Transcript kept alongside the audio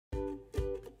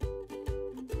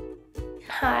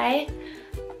Hi,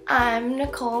 I'm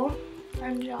Nicole.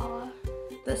 I'm Jala.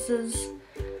 This is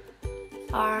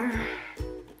our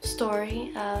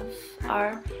story of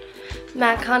our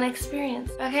Magcon experience.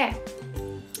 Okay,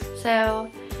 so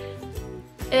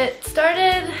it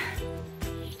started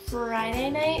Friday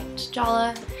night.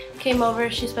 Jala came over,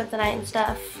 she spent the night and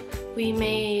stuff. We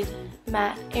made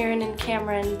Matt, Aaron, and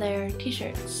Cameron their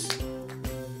t-shirts.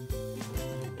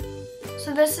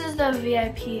 So this is the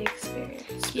VIP experience.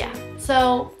 Yeah,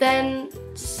 so then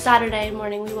Saturday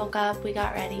morning we woke up, we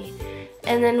got ready,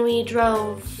 and then we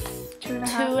drove two and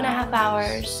a half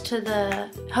hours to the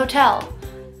hotel.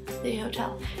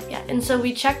 Yeah, and so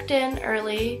we checked in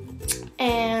early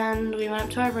and we went up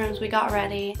to our rooms, we got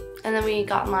ready, and then we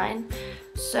got in line.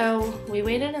 So we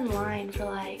waited in line for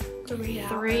like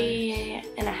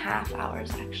 3.5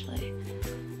 hours actually.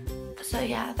 So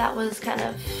yeah, that was kind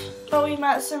of... But we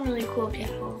met some really cool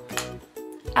people.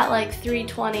 At like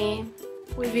 3:20,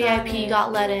 VIP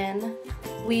got let in.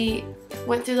 We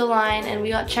went through the line and we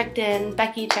got checked in.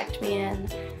 Becky checked me in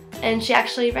and she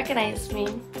actually recognized me.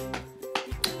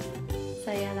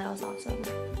 So yeah, that was awesome.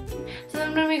 So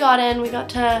then when we got in, we got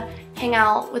to hang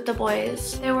out with the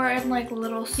boys. They were in like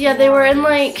little swarms. Yeah, they were in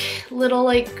like little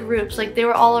like groups. Like they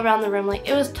were all around the room. Like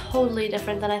it was totally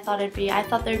different than I thought it'd be. I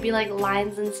thought there'd be like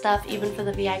lines and stuff even for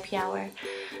the VIP hour.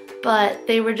 But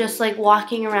they were just like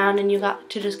walking around and you got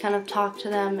to just kind of talk to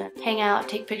them and hang out,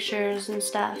 take pictures and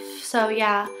stuff. So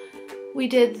yeah, we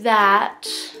did that.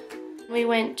 We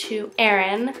went to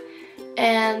Aaron,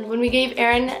 and when we gave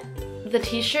Aaron the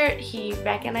t-shirt, he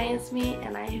recognized me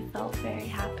and I felt very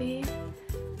happy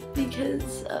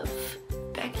because of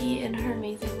Becky and her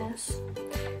amazingness.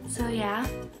 So yeah,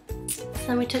 so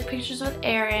then we took pictures with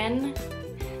Aaron.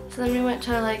 So then we went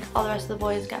to like all the rest of the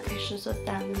boys, got pictures with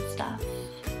them and stuff.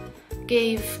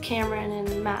 Gave Cameron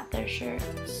and Matt their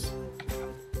shirts.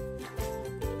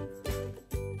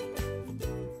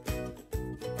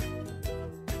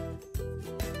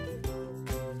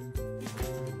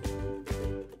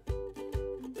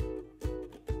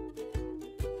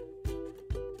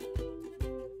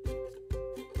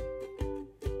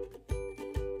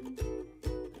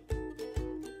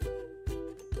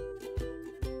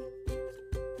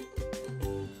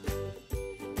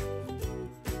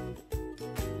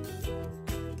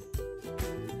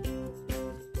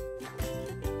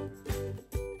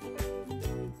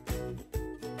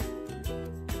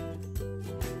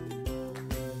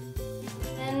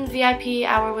 VIP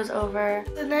hour was over.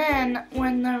 And then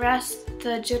when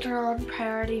the general and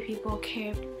priority people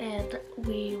came in,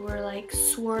 we were like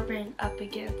swarming up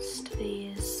against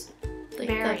these like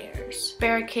barriers.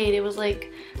 Barricade, it was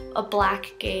like a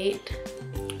black gate.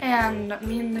 And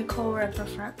me and Nicole were at the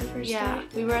front the first day. Yeah,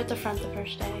 we were at the front the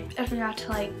first day. And we got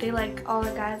to all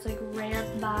the guys like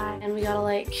ran by. And we got to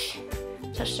like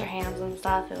touch their hands and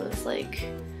stuff. It was like...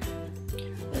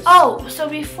 Oh, so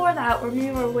before that, when we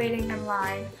were waiting in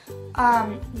line,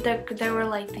 there were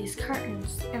like these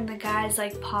curtains and the guys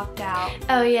like popped out.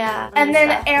 Oh yeah. And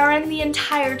then Aaron the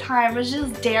entire time was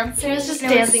just dancing. He was just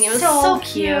dancing. It was so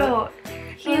cute.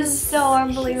 He was so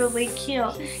unbelievably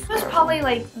cute. It was probably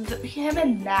like him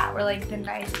and Matt were like the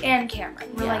and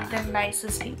Cameron were like the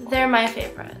nicest people. They're my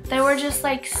favorite. They were just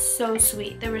like so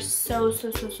sweet. They were so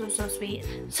sweet.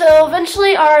 So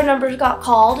eventually our numbers got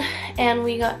called and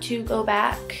we got to go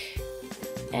back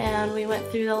and we went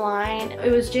through the line. It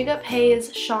was Jacob,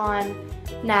 Hayes, Sean,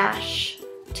 Nash,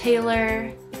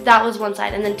 Taylor. That was one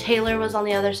side, and then Taylor was on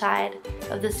the other side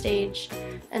of the stage,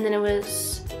 and then it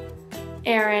was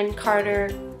Aaron,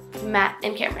 Carter, Matt,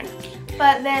 and Cameron.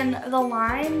 But then the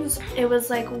lines, it was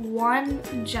like one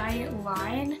giant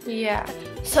line. Yeah.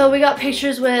 So we got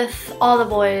pictures with all the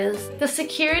boys. The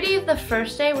security the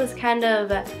first day was kind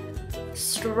of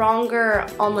stronger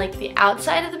on like the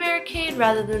outside of the barricade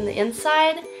rather than the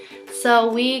inside.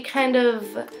 So we kind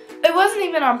of... It wasn't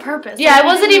even on purpose. Yeah, it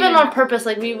wasn't even on purpose.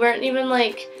 Like we weren't even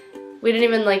like... We didn't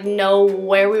even like know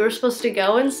where we were supposed to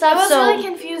go and stuff. It was really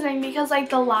confusing because like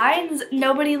the lines,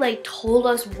 nobody like told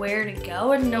us where to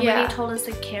go, and nobody told us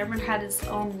that Cameron had his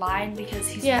own line because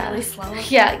he's really slow.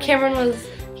 Yeah, Cameron was...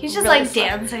 He's just really like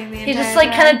dancing the entire He just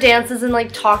like kind of dances and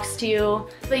like talks to you.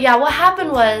 But yeah, what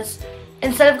happened was,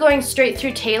 instead of going straight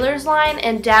through Taylor's line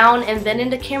and down and then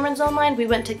into Cameron's own line, we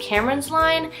went to Cameron's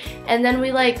line, and then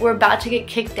we like were about to get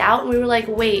kicked out, and we were like,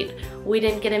 wait, we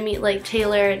didn't get to meet like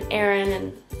Taylor and Aaron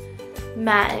and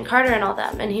Matt and Carter and all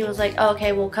them. And he was like, oh,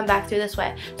 okay, we'll come back through this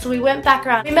way. So we went back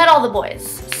around. We met all the boys.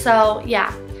 So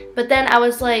yeah. But then I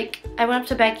was like, I went up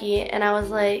to Becky and I was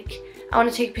like, I want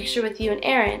to take a picture with you and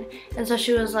Aaron. And so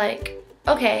she was like,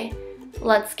 okay,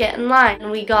 let's get in line.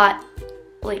 And we got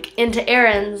like into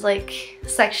Aaron's like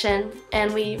section,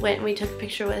 and we went and we took a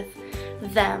picture with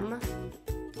them.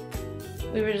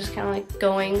 We were just kind of like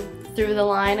going through the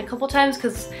line a couple times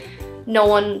because no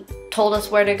one told us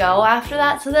where to go after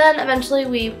that. So then eventually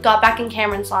we got back in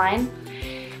Cameron's line,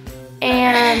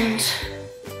 and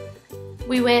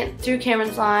we went through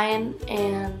Cameron's line,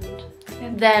 and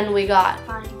then we got,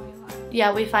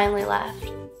 yeah, we finally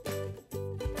left.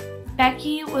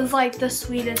 Becky was like the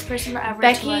sweetest person ever.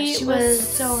 Becky She was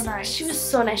so nice. She was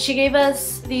so nice. She gave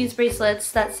us these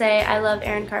bracelets that say "I love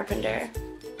Aaron Carpenter,"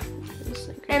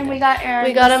 and we got Aaron.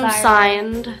 We got them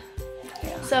signed.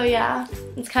 Yeah. So yeah,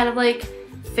 it's kind of like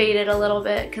faded a little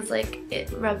bit because like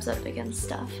it rubs up against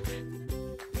stuff.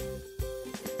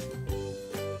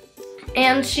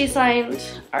 And she signed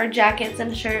our jackets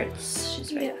and shirts.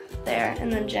 She's right there,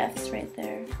 and then Jeff's right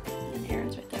there, and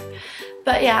Aaron's right there.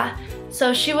 But yeah,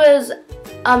 so she was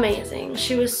amazing.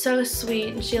 She was so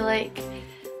sweet, and she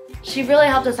really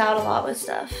helped us out a lot with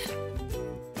stuff.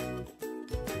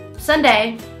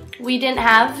 Sunday, we didn't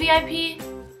have the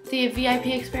VIP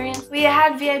experience. We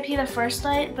had VIP the first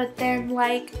night, but then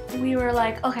like we were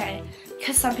like, okay,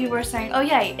 because some people were saying, oh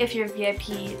yeah, if you're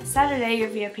VIP Saturday, you're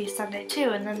VIP Sunday too.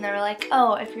 And then they were like,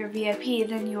 oh, if you're VIP,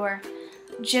 then you're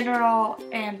general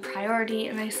and priority.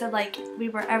 And they said like we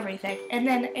were everything. And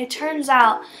then it turns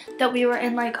out that we were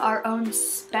in like our own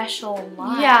special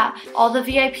line. Yeah, all the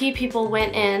VIP people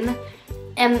went in,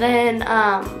 and then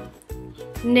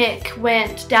Nick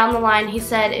went down the line. He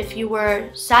said if you were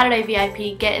Saturday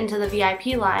VIP, get into the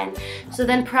VIP line. So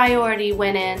then priority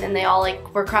went in, and they all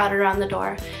like were crowded around the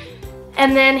door.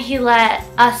 And then he let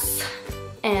us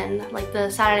in, like the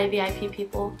Saturday VIP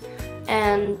people,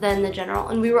 and then the general.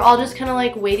 And we were all just kind of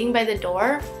like waiting by the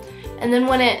door. And then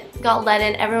when it got let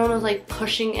in, everyone was like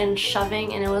pushing and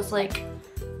shoving, and it was like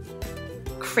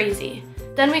crazy.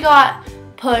 Then we got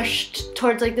pushed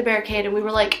towards like the barricade, and we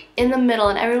were like in the middle,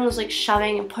 and everyone was like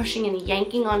shoving and pushing and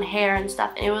yanking on hair and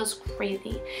stuff, and it was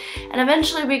crazy. And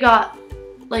eventually we got,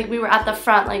 like, we were at the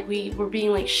front, like we were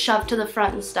being like shoved to the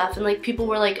front and stuff, and like people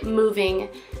were like moving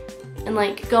and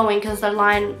like going because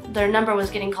their number was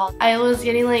getting called. I was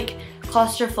getting like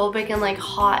claustrophobic and like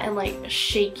hot and like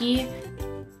shaky.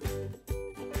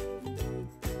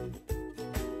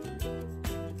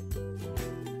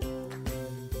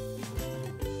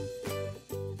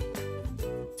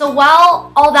 So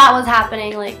while all that was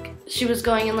happening, like she was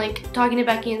going and like talking to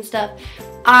Becky and stuff,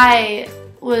 I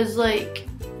was like,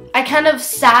 I kind of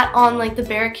sat on like the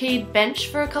barricade bench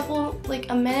for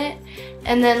a minute,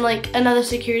 and then like another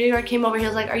security guard came over. He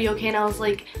was like, "Are you okay?" And I was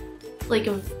like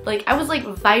I was like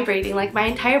vibrating, like my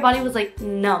entire body was like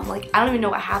numb. Like I don't even know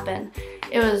what happened.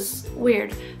 It was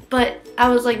weird, but I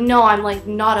was like, no, I'm like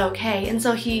not okay. And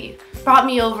so he brought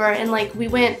me over, and like we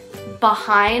went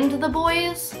behind the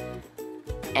boys.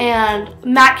 And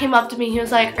Matt came up to me. He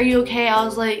was like, "Are you okay?" I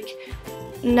was like,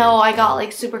 "No, I got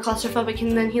like super claustrophobic."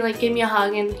 And then he like gave me a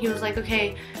hug, and he was like,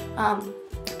 "Okay,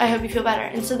 I hope you feel better."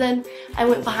 And so then I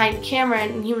went behind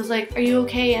Cameron, and he was like, "Are you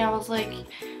okay?" And I was like,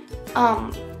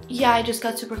 "Yeah, I just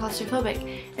got super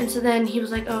claustrophobic." And so then he was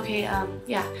like, oh, "Okay,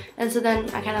 yeah." And so then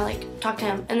I kind of like talked to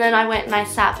him, and then I went and I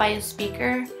sat by his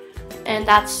speaker, and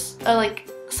that's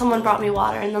like someone brought me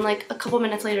water. And then like a couple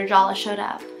minutes later, Jala showed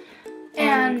up.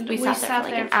 And we sat there for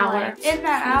like an hour. In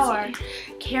that hour,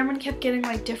 Cameron kept getting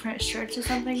like different shirts or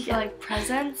something for like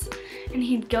presents, and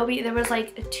he'd go there was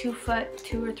like a 2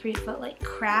 or 3 foot like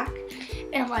crack,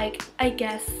 and like I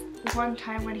guess one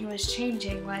time when he was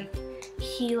changing, like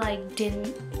he like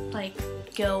didn't like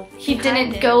go. He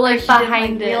didn't go like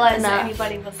behind it. Realize that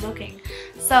anybody was looking.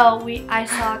 So I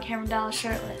saw Cameron Dallas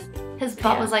shirtless. His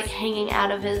butt was like hanging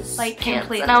out of his like pants,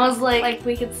 completely. and I was like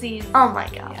we could see. Oh my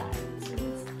god. Yeah.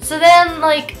 So then,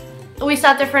 like, we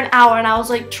sat there for an hour, and I was,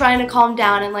 like, trying to calm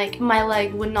down, and, like, my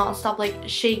leg would not stop, like,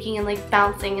 shaking and, like,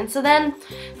 bouncing. And so then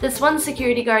this one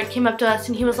security guard came up to us,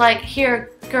 and he was like,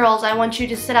 "Here, girls, I want you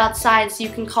to sit outside so you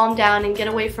can calm down and get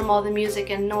away from all the music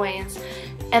and noise.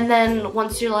 And then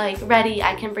once you're, like, ready,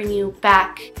 I can bring you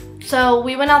back." So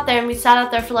we went out there, and we sat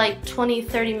out there for, like,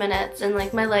 20-30 minutes, and,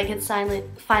 like, my leg had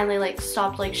finally, like,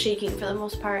 stopped, like, shaking for the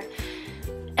most part.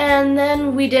 And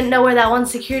then we didn't know where that one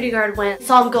security guard went.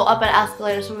 Saw him go up an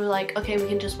escalator, so we were like, okay, we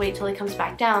can just wait till he comes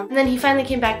back down. And then he finally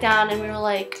came back down, and we were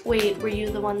like, wait, were you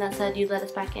the one that said you'd let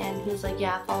us back in? He was like,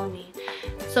 yeah, follow me.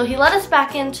 So he let us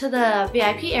back into the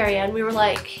VIP area, and we were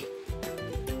like,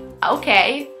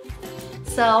 okay.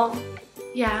 So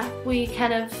yeah, we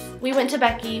went to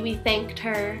Becky, we thanked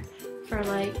her for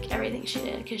like everything she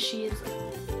did, because she's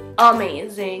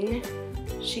amazing.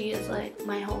 She is like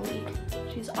my homie.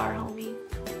 She's our homie.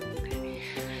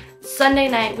 Sunday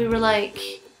night we were like,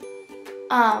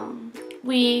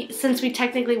 since we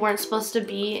technically weren't supposed to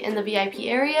be in the VIP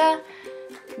area,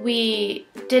 we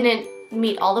didn't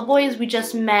meet all the boys. We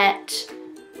just met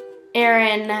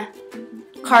Aaron,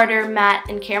 Carter, Matt,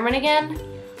 and Cameron again.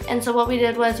 And so what we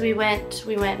did was we went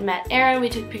and met Aaron, we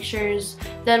took pictures,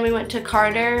 then we went to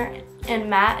Carter and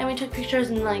Matt and we took pictures,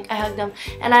 and like I hugged them.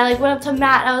 And I like went up to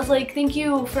Matt, I was like, thank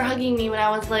you for hugging me when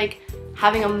I was like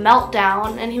having a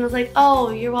meltdown, and he was like, oh,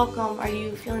 you're welcome, are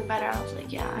you feeling better? I was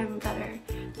like, yeah, I'm better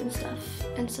and stuff.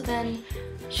 And so then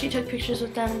she took pictures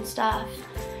with them and stuff,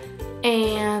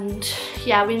 and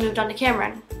yeah, we moved on to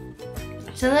Cameron.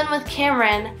 So then with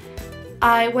Cameron,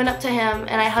 I went up to him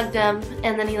and I hugged him,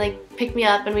 and then he like picked me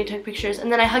up and we took pictures,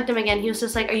 and then I hugged him again. He was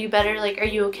just like, are you better? Like, are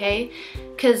you okay?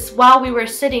 Because while we were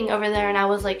sitting over there and I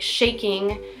was like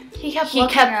shaking, he kept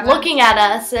looking at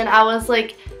us, and I was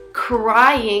like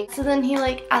crying. So then he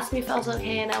like asked me if I was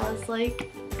okay, and I was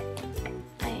like,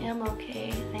 I am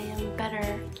okay, I am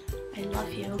better, I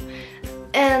love you.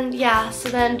 And yeah, so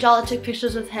then Jala took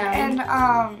pictures with him,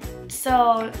 and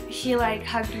so he like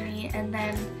hugged me, and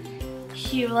then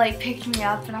he like picked me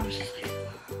up, and I was just like,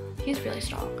 he's really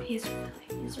strong. He's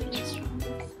really strong.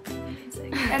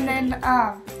 Amazing. And then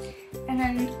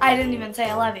I didn't even say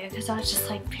I love you because I was just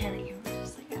like panicking. I was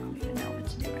just like, I don't even know what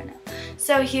to do right now.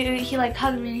 So he like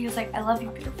hugged me and he was like, I love you,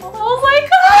 beautiful. And I was like,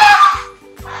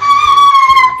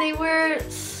 ah! They were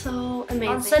so amazing.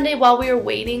 On Sunday while we were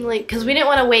waiting, like, because we didn't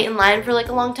want to wait in line for like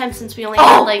a long time since we only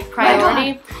had like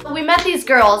priority. We met these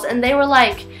girls and they were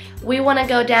like, we want to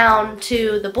go down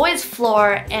to the boys'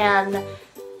 floor and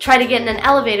try to get in an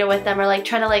elevator with them, or like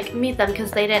try to like meet them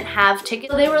because they didn't have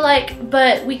tickets. So they were like,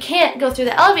 but we can't go through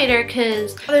the elevator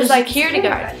because there's like security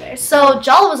guard there. So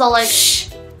Jala was all like,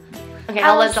 shh. Okay,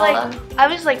 I'll let Jala. I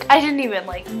was like, I didn't even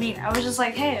like mean. I was just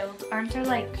like, hey, aren't there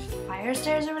like fire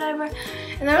stairs or whatever?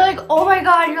 And they were like, oh my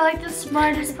god, you're like the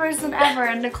smartest person ever.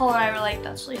 And Nicole and I were like,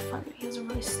 that's really funny. He was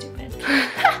really stupid.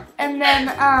 And then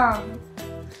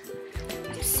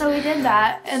so we did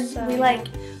that, and we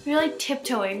were like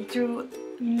tiptoeing through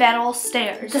metal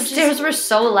stairs. The stairs were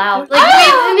so loud. Like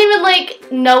we didn't even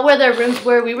like know where their rooms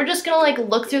were. We were just gonna like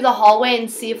look through the hallway and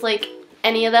see if like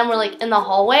any of them were like in the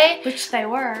hallway. Which they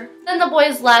were. Then the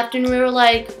boys left and we were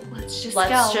like, let's just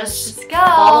go.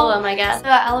 Follow them, I guess. So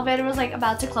the elevator was like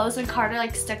about to close and Carter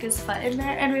like stuck his foot in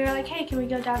there, and we were like, hey, can we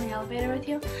go down the elevator with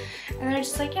you? And they're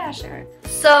just like, yeah, sure.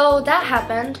 So that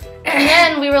happened, and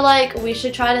then we were like, we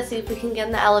should try to see if we can get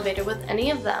in the elevator with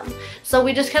any of them. So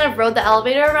we just kind of rode the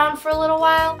elevator around for a little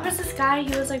while. There was this guy,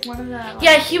 he was like one of the... Like,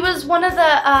 yeah, he was one of the...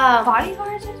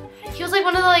 bodyguards or something? He was like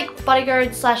one of the like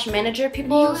bodyguard slash manager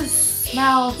people. He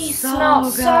smelled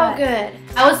so good.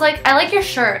 I was like, I like your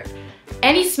shirt.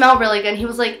 And he smelled really good. And he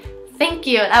was like, thank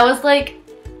you. And I was like,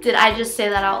 did I just say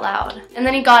that out loud? And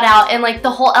then he got out and like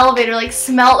the whole elevator like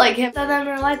smelled like him. So then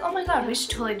we were like, oh my god, we should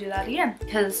totally do that again.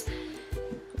 Because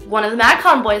one of the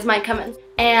Magcon boys might come in.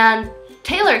 And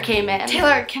Taylor came in.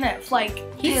 Taylor Kenneth, like,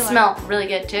 he smelled really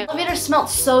good too. The elevator smelled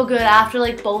so good after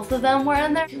like both of them were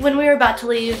in there. When we were about to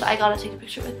leave, I got to take a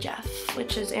picture with Jeff,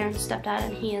 which is Aaron's stepdad,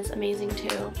 and he is amazing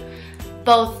too.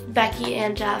 Both Becky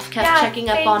and Jeff kept checking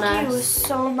up on us. Thank you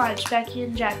so much, Becky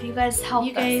and Jeff. You guys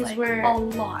helped us like, were a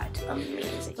lot.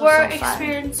 Amazing. We're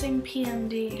experiencing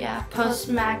PMD. Yeah,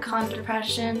 post-Magcon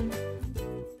depression.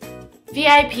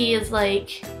 VIP is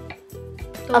like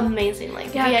amazing.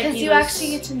 Like, yeah, VIP because you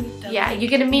actually get to meet them. Yeah, like, you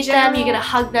get to meet them, you get to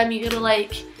hug them, you get to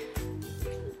like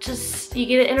you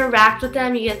get to interact with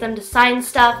them, you get them to sign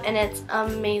stuff, and it's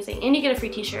amazing. And you get a free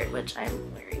t-shirt, which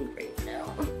I'm wearing right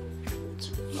now.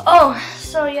 Oh,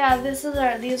 so yeah, these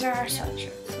are our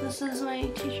sweatshirts. This is my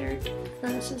t-shirt,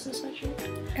 and this is the sweatshirt,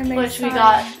 and which we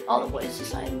got all the boys to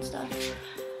sign and stuff.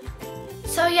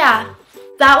 So yeah,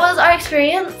 that was our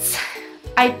experience.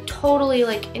 I totally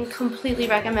like and completely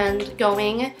recommend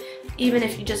going, even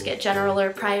if you just get general or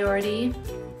priority.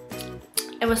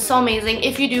 It was so amazing.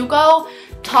 If you do go,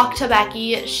 talk to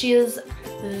Becky. She is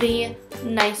the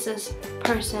nicest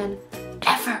person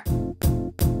ever.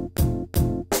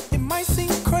 It might seem